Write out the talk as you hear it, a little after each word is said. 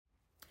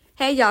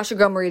Hey y'all, it's your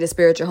girl Marie, the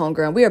Spiritual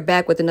Homegirl, and we are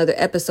back with another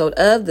episode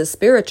of the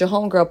Spiritual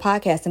Homegirl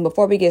podcast. And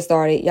before we get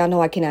started, y'all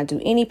know I cannot do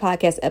any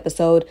podcast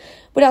episode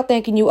without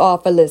thanking you all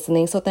for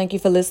listening. So thank you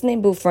for listening,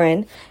 boo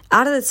friend.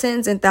 Out of the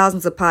tens and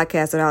thousands of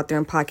podcasts that are out there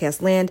in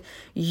podcast land,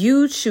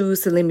 you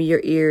choose to lend me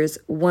your ears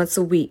once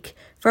a week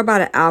for about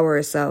an hour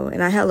or so,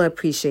 and I hella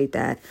appreciate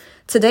that.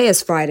 Today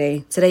is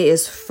Friday.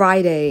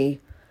 February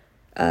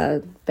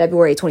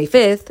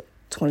 25th,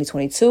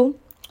 2022.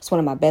 It's one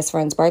of my best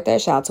friend's birthday.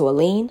 Shout out to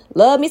Aline.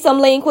 Love me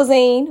some lean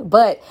cuisine.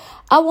 But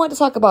I want to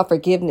talk about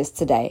forgiveness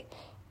today.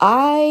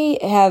 I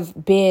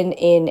have been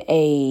in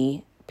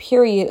a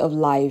period of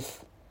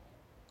life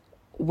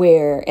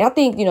where, and I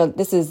think,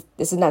 this is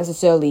not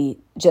necessarily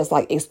just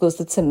like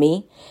exclusive to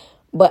me,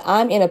 but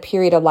I'm in a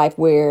period of life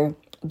where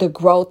the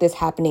growth is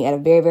happening at a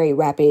very, very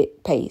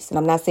rapid pace. And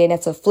I'm not saying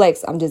that's a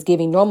flex. I'm just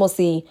giving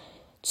normalcy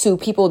to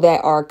people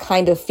that are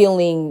kind of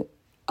feeling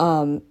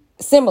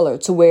similar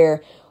to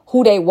where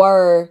who they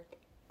were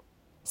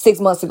 6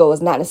 months ago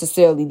is not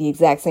necessarily the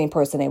exact same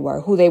person they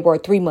were. Who they were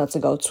 3 months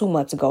ago, 2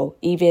 months ago,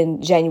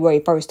 even January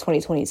 1st,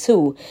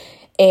 2022.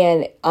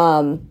 And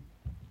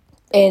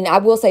I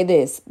will say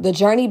this, the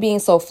journey being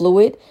so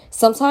fluid,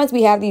 sometimes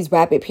we have these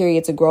rapid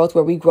periods of growth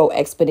where we grow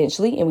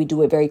exponentially and we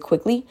do it very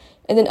quickly.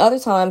 And then other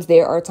times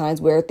there are times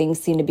where things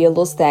seem to be a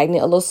little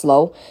stagnant, a little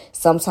slow.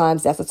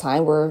 Sometimes that's a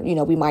time where,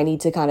 we might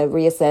need to kind of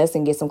reassess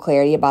and get some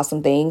clarity about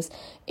some things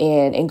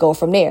and go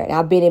from there. And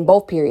I've been in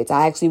both periods.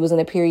 I actually was in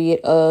a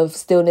period of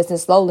stillness and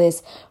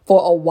slowness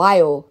for a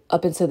while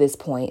up until this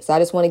point. So I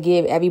just want to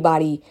give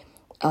everybody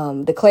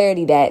the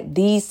clarity that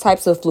these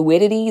types of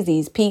fluidities,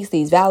 these peaks,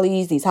 these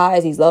valleys, these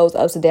highs, these lows,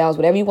 ups and downs,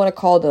 whatever you want to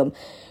call them,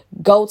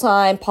 go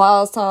time,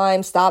 pause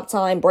time, stop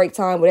time, break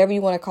time, whatever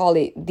you want to call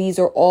it, these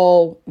are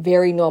all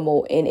very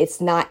normal, and it's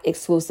not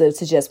exclusive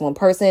to just one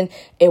person.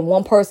 And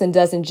one person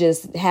doesn't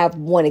just have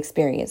one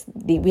experience.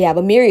 We have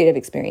a myriad of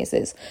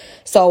experiences.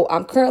 So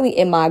I'm currently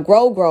in my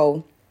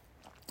grow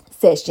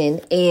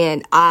session,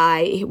 and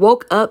I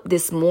woke up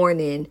this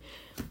morning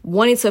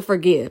wanting to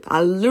forgive.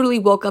 I literally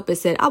woke up and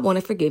said, I want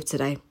to forgive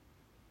today.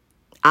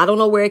 I don't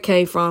know where it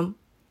came from.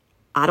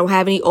 I don't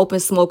have any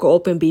open smoke or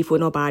open beef with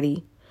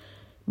nobody.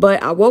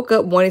 But I woke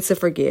up wanting to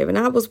forgive. And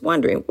I was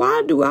wondering,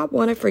 why do I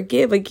want to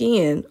forgive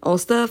again on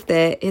stuff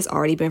that has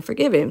already been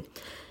forgiven?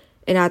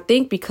 And I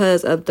think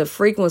because of the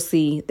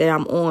frequency that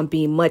I'm on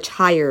being much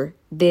higher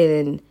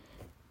than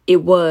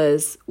it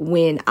was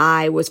when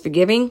I was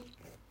forgiving,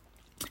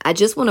 I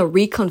just want to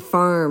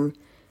reconfirm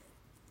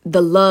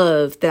the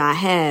love that I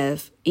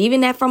have,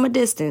 even that from a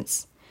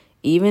distance,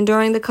 even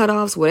during the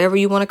cutoffs, whatever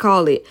you want to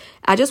call it.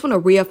 I just want to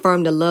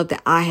reaffirm the love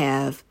that I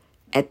have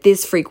at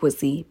this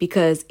frequency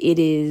because it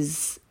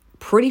is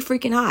pretty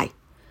freaking high.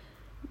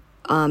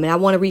 And I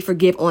want to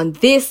re-forgive on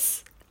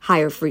this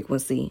higher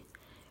frequency,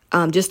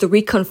 just to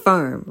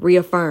reaffirm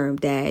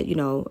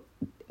that,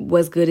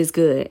 what's good is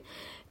good.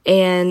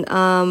 And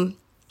I'm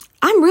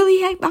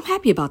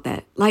happy about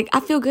that. Like,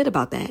 I feel good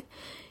about that.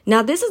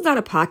 Now, this is not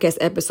a podcast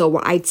episode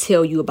where I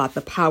tell you about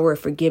the power of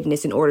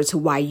forgiveness in order to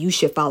why you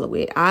should follow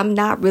it. Y'all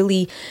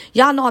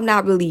know I'm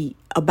not really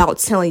about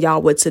telling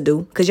y'all what to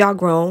do because y'all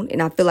grown,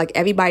 and I feel like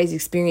everybody's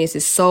experience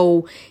is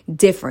so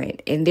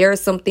different. And there are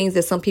some things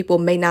that some people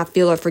may not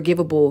feel are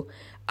forgivable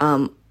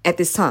at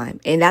this time.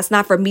 And that's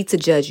not for me to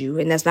judge you.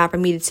 And that's not for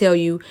me to tell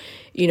you,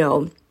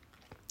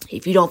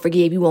 if you don't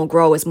forgive, you won't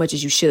grow as much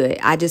as you should.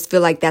 I just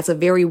feel like that's a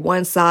very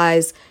one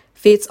size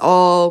fits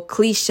all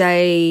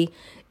cliche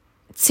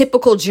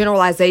typical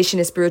generalization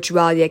in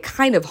spirituality that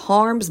kind of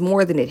harms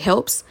more than it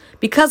helps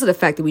because of the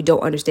fact that we don't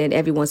understand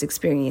everyone's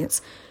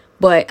experience.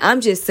 But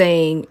I'm just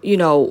saying,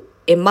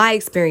 in my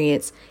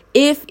experience,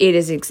 if it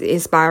is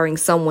inspiring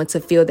someone to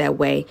feel that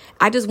way,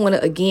 I just want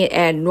to, again,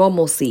 add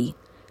normalcy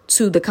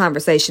to the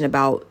conversation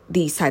about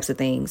these types of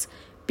things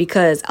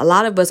because a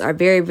lot of us are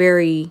very,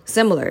 very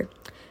similar.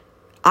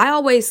 I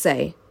always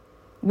say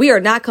we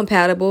are not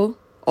compatible.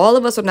 All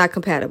of us are not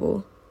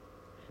compatible,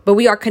 but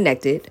we are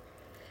connected.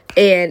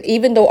 And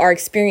even though our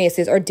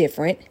experiences are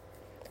different,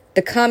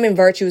 the common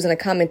virtues and the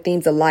common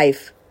themes of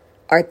life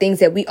are things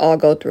that we all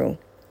go through.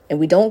 And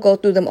we don't go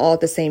through them all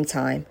at the same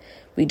time.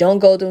 We don't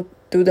go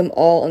through them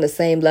all on the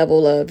same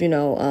level of,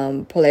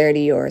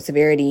 polarity or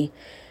severity.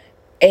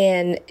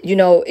 And,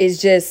 it's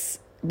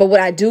just, but what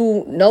I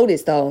do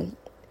notice, though,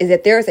 is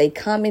that there's a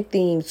common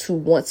theme to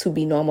want to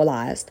be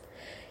normalized.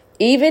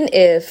 Even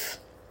if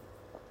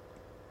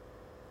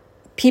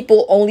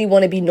people only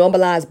want to be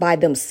normalized by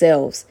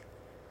themselves,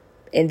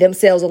 and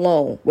themselves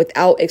alone,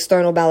 without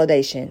external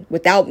validation,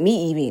 without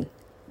me even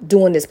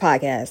doing this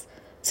podcast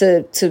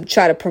to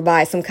try to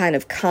provide some kind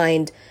of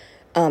kind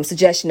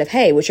suggestion of,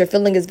 hey, what you're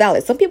feeling is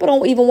valid. Some people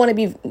don't even want to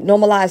be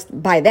normalized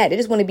by that. They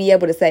just want to be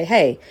able to say,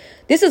 hey,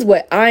 this is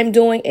what I'm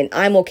doing and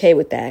I'm okay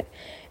with that.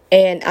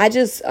 And I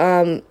just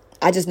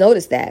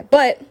noticed that.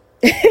 But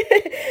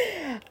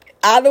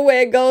either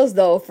way it goes,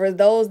 though, for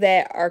those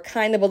that are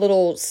kind of a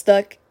little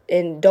stuck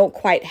and don't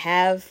quite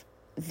have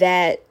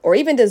that, or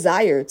even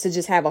desire to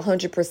just have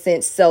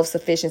 100%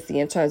 self-sufficiency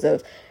in terms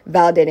of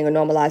validating or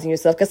normalizing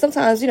yourself. Because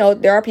sometimes,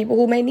 there are people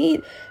who may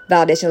need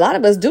validation. A lot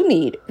of us do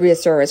need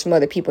reassurance from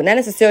other people, not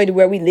necessarily to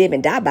where we live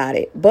and die by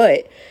it,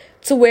 but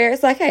to where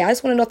it's like, hey, I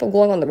just want to know if I'm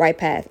going on the right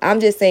path. I'm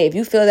just saying, if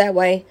you feel that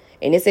way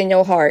and it's in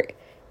your heart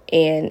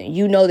and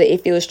you know that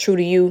it feels true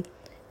to you,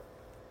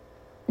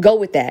 go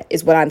with that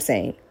is what I'm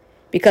saying.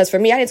 Because for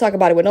me, I didn't talk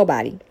about it with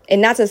nobody.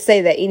 And not to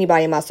say that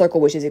anybody in my circle,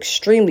 which is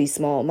extremely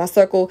small. My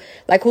circle,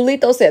 like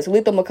Julito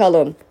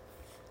McCullum,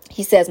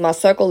 he says, my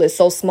circle is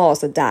so small,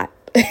 it's a dot.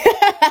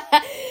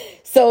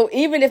 So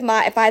even if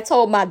I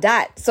told my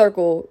dot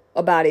circle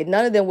about it,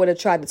 none of them would have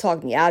tried to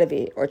talk me out of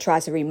it or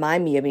tried to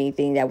remind me of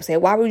anything that would say,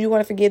 why would you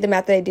want to forgive them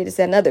after they did this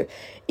and another?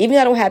 Even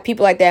though I don't have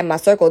people like that in my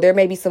circle, there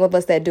may be some of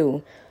us that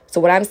do. So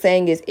what I'm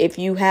saying is, if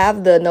you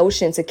have the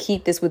notion to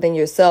keep this within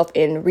yourself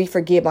and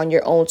re-forgive on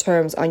your own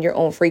terms, on your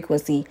own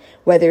frequency,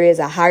 whether it is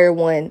a higher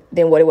one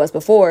than what it was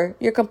before,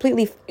 I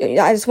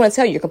just want to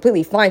tell you, you're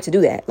completely fine to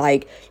do that.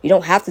 Like, you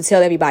don't have to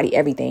tell everybody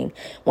everything.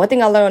 One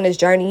thing I learned on this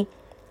journey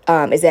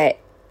is that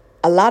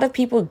a lot of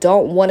people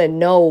don't want to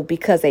know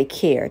because they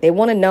care. They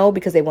want to know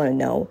because they want to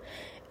know.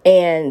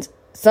 And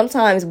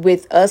sometimes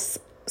with us,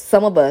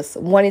 some of us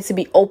wanting to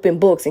be open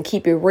books and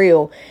keep it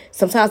real,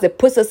 sometimes it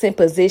puts us in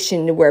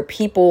position where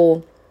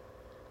people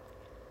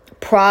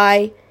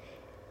pry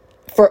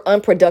for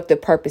unproductive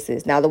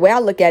purposes. Now, the way I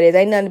look at it,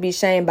 ain't nothing to be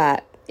ashamed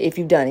by if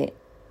you've done it.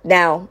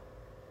 Now,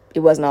 it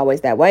wasn't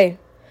always that way,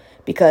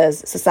 because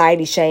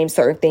society shames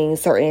certain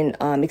things, certain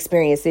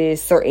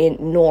experiences, certain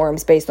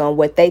norms based on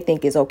what they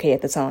think is okay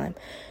at the time.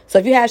 So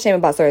if you have shame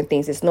about certain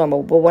things, it's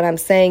normal. But what I'm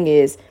saying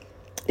is,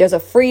 there's a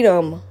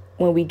freedom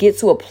when we get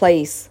to a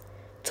place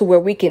to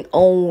where we can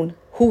own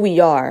who we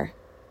are,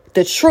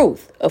 the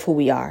truth of who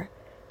we are,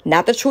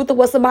 not the truth of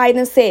what somebody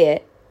done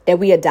said that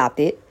we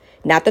adopted,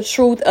 not the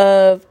truth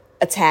of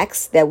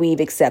attacks that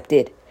we've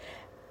accepted.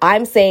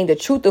 I'm saying the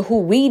truth of who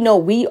we know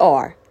we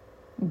are.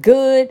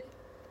 Good,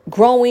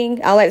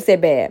 growing, I don't like to say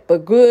bad,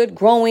 but good,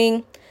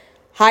 growing,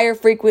 higher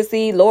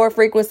frequency, lower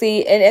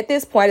frequency. And at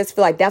this point, I just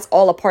feel like that's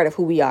all a part of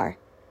who we are.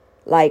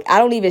 Like, I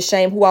don't even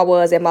shame who I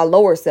was at my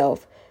lower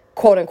self,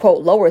 quote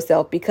unquote lower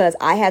self, because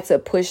I had to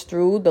push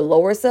through the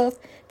lower self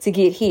to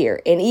get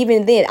here. And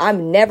even then,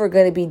 I'm never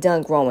going to be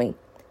done growing.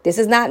 This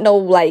is not no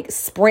like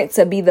sprint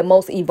to be the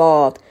most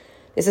evolved.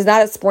 This is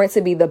not a sprint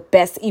to be the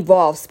best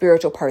evolved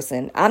spiritual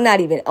person. I'm not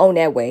even on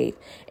that wave.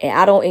 And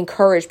I don't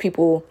encourage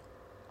people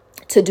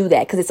to do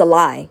that, because it's a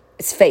lie.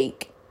 It's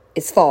fake.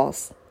 It's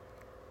false.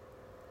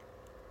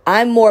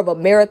 I'm more of a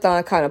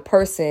marathon kind of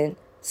person,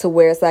 to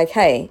where it's like,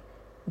 hey,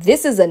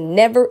 this is a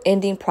never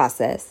ending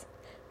process.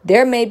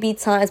 There may be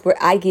times where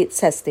I get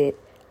tested.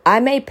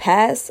 I may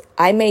pass,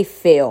 I may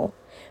fail.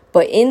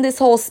 But in this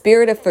whole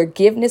spirit of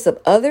forgiveness of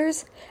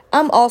others,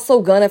 I'm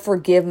also going to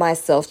forgive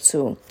myself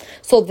too.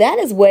 So that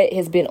is what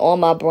has been on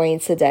my brain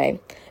today.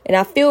 And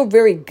I feel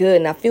very good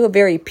and I feel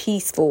very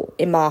peaceful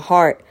in my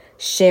heart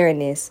sharing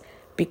this,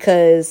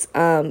 because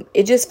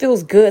it just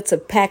feels good to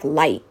pack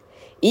light.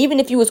 Even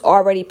if you was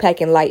already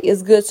packing light,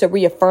 it's good to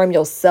reaffirm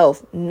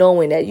yourself,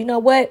 knowing that, you know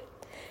what?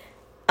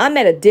 I'm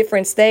at a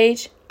different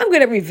stage. I'm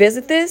going to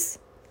revisit this,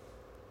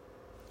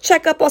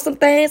 check up on some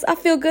things. I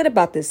feel good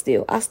about this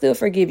still. I still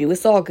forgive you.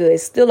 It's all good.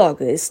 It's still all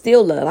good. It's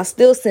still love. I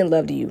still send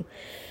love to you.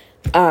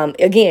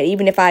 Again,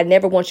 even if I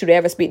never want you to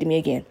ever speak to me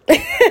again,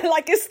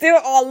 like, it's still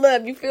all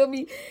love. You feel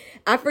me?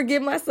 I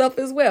forgive myself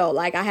as well.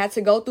 Like, I had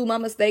to go through my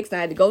mistakes, and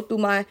I had to go through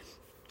my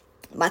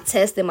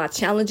tests and my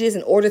challenges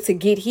in order to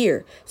get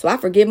here. So I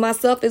forgive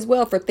myself as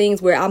well for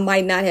things where I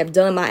might not have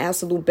done my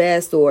absolute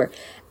best, or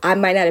I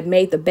might not have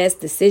made the best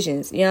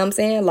decisions. You know what I'm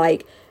saying?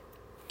 Like,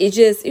 it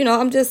just,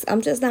 I'm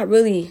just not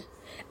really,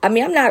 I'm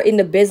not in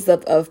the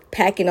business of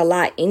packing a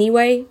lot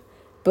anyway,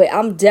 but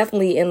I'm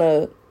definitely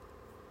in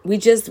we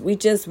just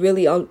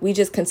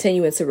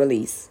continuing to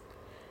release.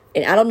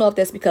 And I don't know if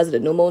that's because of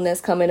the new moon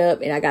that's coming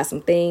up, and I got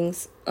some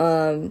things,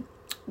 working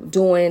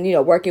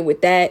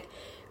with that,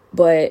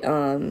 but,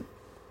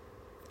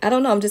 I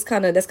don't know. I'm just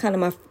that's kind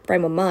of my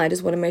frame of mind.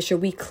 Just want to make sure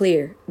we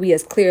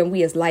as clear and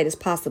we as light as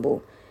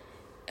possible.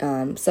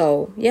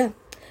 So yeah.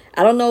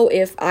 I don't know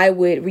if I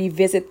would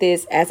revisit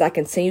this as I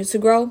continue to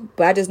grow,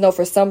 but I just know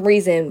for some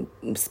reason,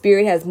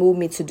 spirit has moved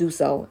me to do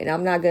so. And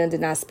I'm not going to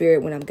deny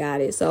spirit when I'm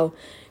guided. So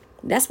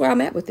that's where I'm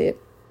at with it.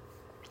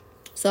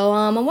 So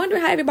I'm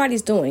wondering how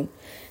everybody's doing.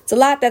 It's a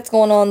lot that's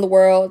going on in the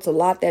world. It's a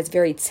lot that's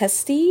very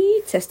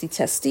testy. It's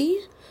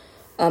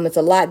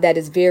a lot that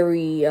is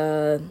very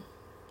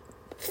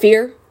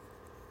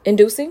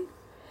fear-inducing.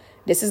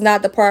 This is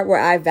not the part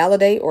where I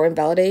validate or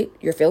invalidate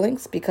your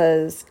feelings,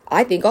 because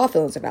I think all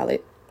feelings are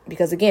valid.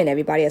 Because again,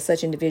 everybody has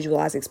such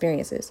individualized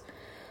experiences.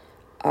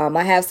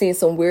 I have seen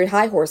some weird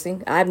high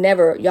horsing.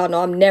 Y'all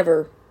know I'm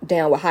never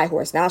down with high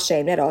horse. And I'll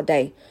shame that all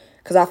day.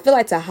 Because I feel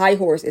like to high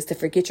horse is to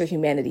forget your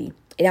humanity.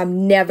 And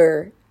I'm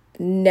never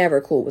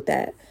cool with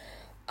that.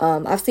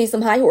 I've seen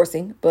some high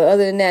horsing. But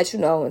other than that,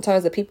 in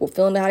terms of people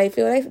feeling how they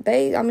feel,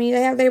 they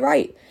have their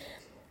right.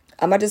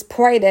 I just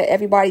pray that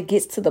everybody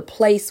gets to the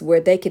place where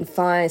they can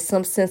find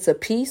some sense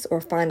of peace or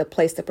find a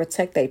place to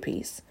protect their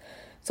peace.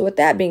 So with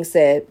that being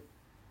said,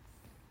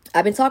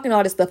 I've been talking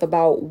all this stuff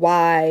about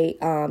why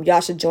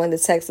y'all should join the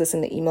text list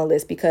and the email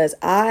list, because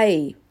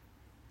I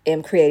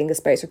am creating a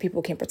space where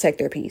people can protect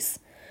their peace.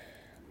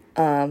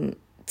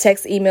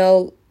 Text,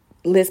 email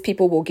list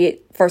people will get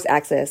first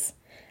access.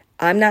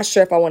 I'm not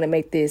sure if I want to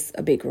make this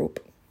a big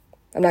group.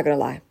 I'm not going to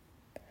lie.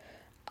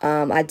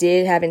 I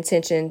did have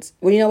intentions.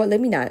 Well, you know what? Let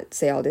me not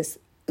say all this.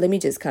 Let me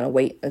just kind of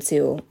wait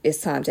until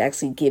it's time to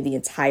actually give the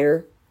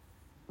entire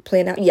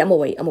plan out. Yeah, I'm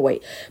going to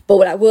wait. But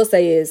what I will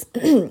say is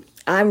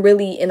I'm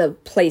really in a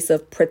place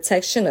of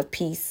protection of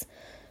peace,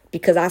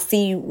 because I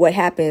see what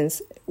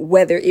happens,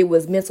 whether it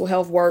was mental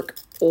health work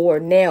or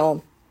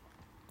now,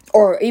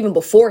 or even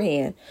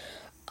beforehand.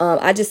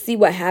 I just see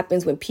what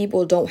happens when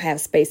people don't have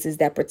spaces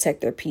that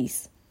protect their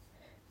peace.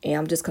 And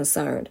I'm just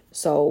concerned.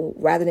 So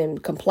rather than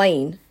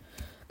complain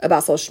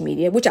about social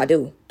media, which I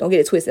do, don't get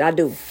it twisted, I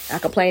do. I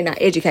complain, I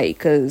educate,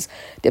 because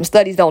them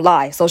studies don't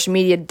lie. Social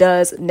media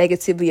does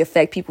negatively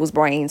affect people's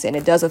brains, and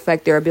it does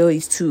affect their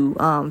abilities to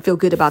feel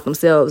good about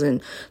themselves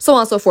and so on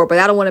and so forth. But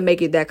I don't want to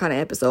make it that kind of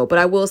episode. But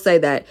I will say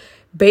that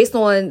based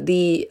on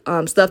the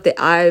stuff that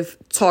I've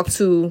talked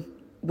to,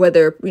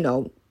 whether,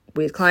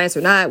 with clients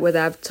or not,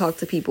 whether I've talked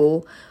to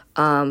people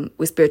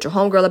with Spiritual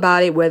Homegirl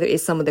about it, whether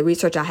it's some of the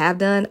research I have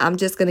done, I'm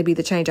just going to be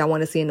the change I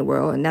want to see in the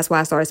world. And that's why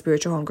I started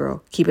Spiritual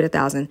Homegirl. Keep it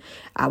 1,000.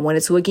 I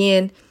wanted to,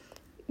 again,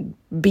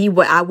 be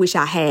what I wish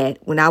I had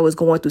when I was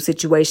going through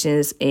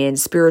situations and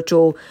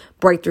spiritual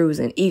breakthroughs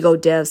and ego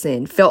deaths,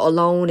 and felt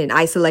alone and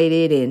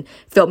isolated and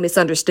felt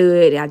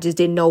misunderstood. And I just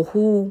didn't know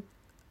who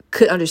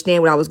could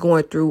understand what I was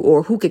going through,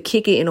 or who could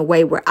kick it in a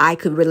way where I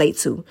could relate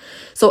to.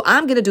 So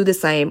I'm going to do the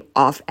same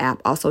off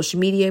social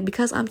media,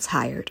 because I'm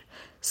tired.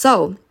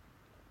 So,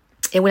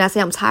 and when I say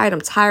I'm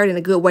tired in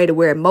a good way, to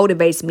where it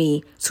motivates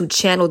me to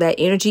channel that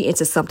energy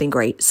into something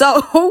great.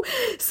 So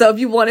if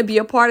you want to be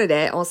a part of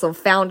that on some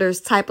founders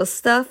type of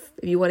stuff,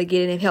 if you want to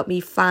get in and help me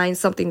find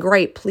something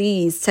great,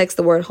 please text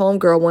the word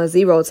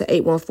homegirl10 to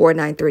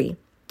 81493.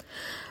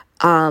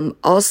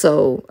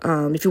 Also,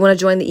 if you want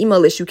to join the email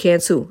list, you can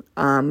too.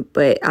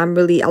 But I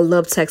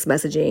love text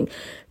messaging.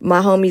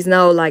 My homies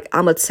know,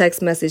 I'm a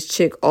text message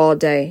chick all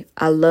day.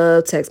 I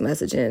love text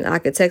messaging. I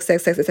could text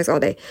all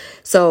day.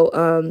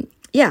 So,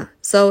 yeah.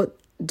 So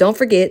don't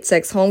forget,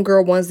 text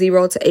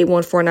homegirl10 to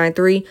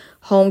 81493,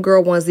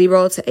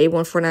 homegirl10 to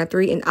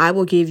 81493, and I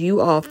will give you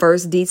all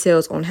first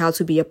details on how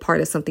to be a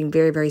part of something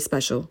very, very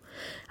special.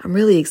 I'm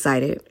really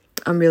excited.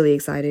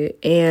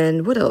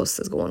 And what else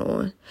is going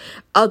on?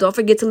 Oh, don't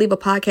forget to leave a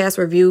podcast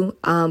review.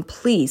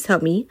 Please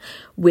help me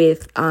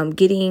with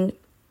getting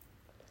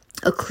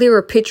a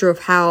clearer picture of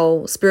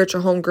how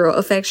Spiritual Homegirl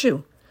affects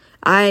you.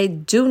 I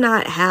do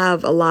not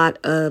have a lot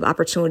of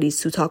opportunities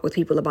to talk with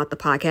people about the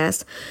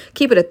podcast.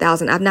 Keep it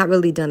 1,000. I've not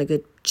really done a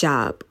good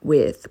job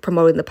with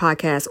promoting the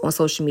podcast on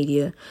social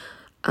media.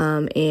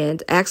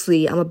 And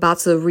actually, I'm about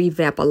to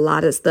revamp a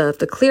lot of stuff.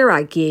 The clearer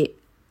I get,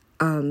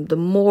 the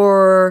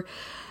more...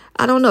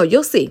 I don't know.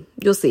 You'll see.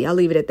 I'll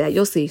leave it at that.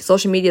 You'll see.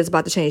 Social media is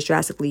about to change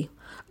drastically.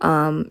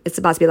 It's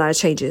about to be a lot of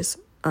changes.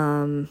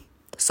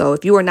 So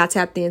if you are not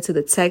tapped into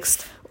the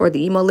text or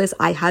the email list,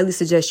 I highly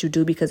suggest you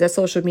do, because that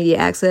social media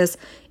access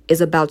is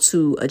about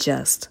to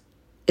adjust.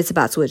 It's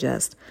about to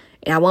adjust.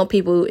 And I want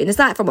people, and it's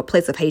not from a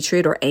place of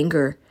hatred or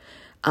anger.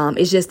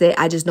 It's just that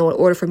I just know in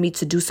order for me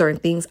to do certain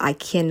things, I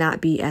cannot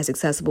be as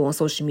accessible on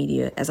social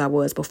media as I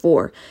was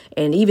before.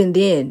 And even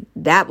then,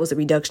 that was a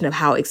reduction of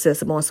how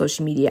accessible on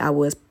social media I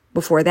was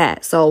before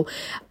that. So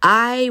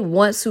I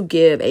want to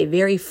give a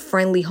very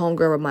friendly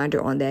homegirl reminder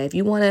on that. If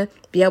you want to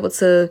be able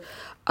to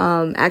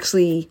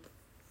actually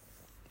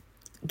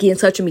get in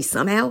touch with me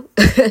somehow,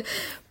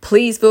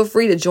 please feel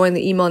free to join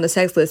the email and the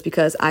text list,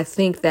 because I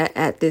think that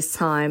at this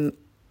time,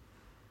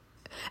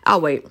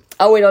 I'll wait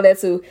on that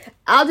too.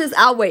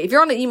 I'll wait. If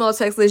you're on the email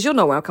text list, you'll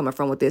know where I'm coming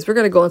from with this. We're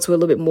going to go into a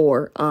little bit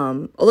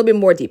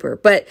more deeper.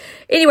 But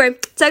anyway,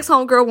 text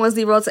homegirl10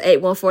 to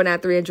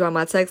 81493 and join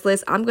my text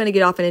list. I'm going to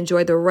get off and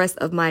enjoy the rest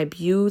of my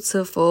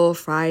beautiful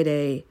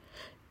Friday.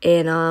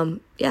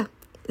 And yeah,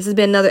 this has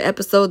been another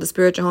episode of the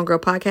Spiritual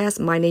Homegirl Podcast.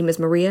 My name is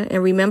Maria.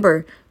 And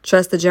remember,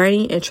 trust the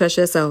journey and trust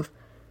yourself.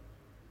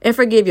 And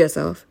forgive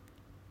yourself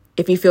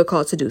if you feel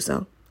called to do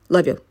so.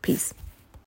 Love you. Peace.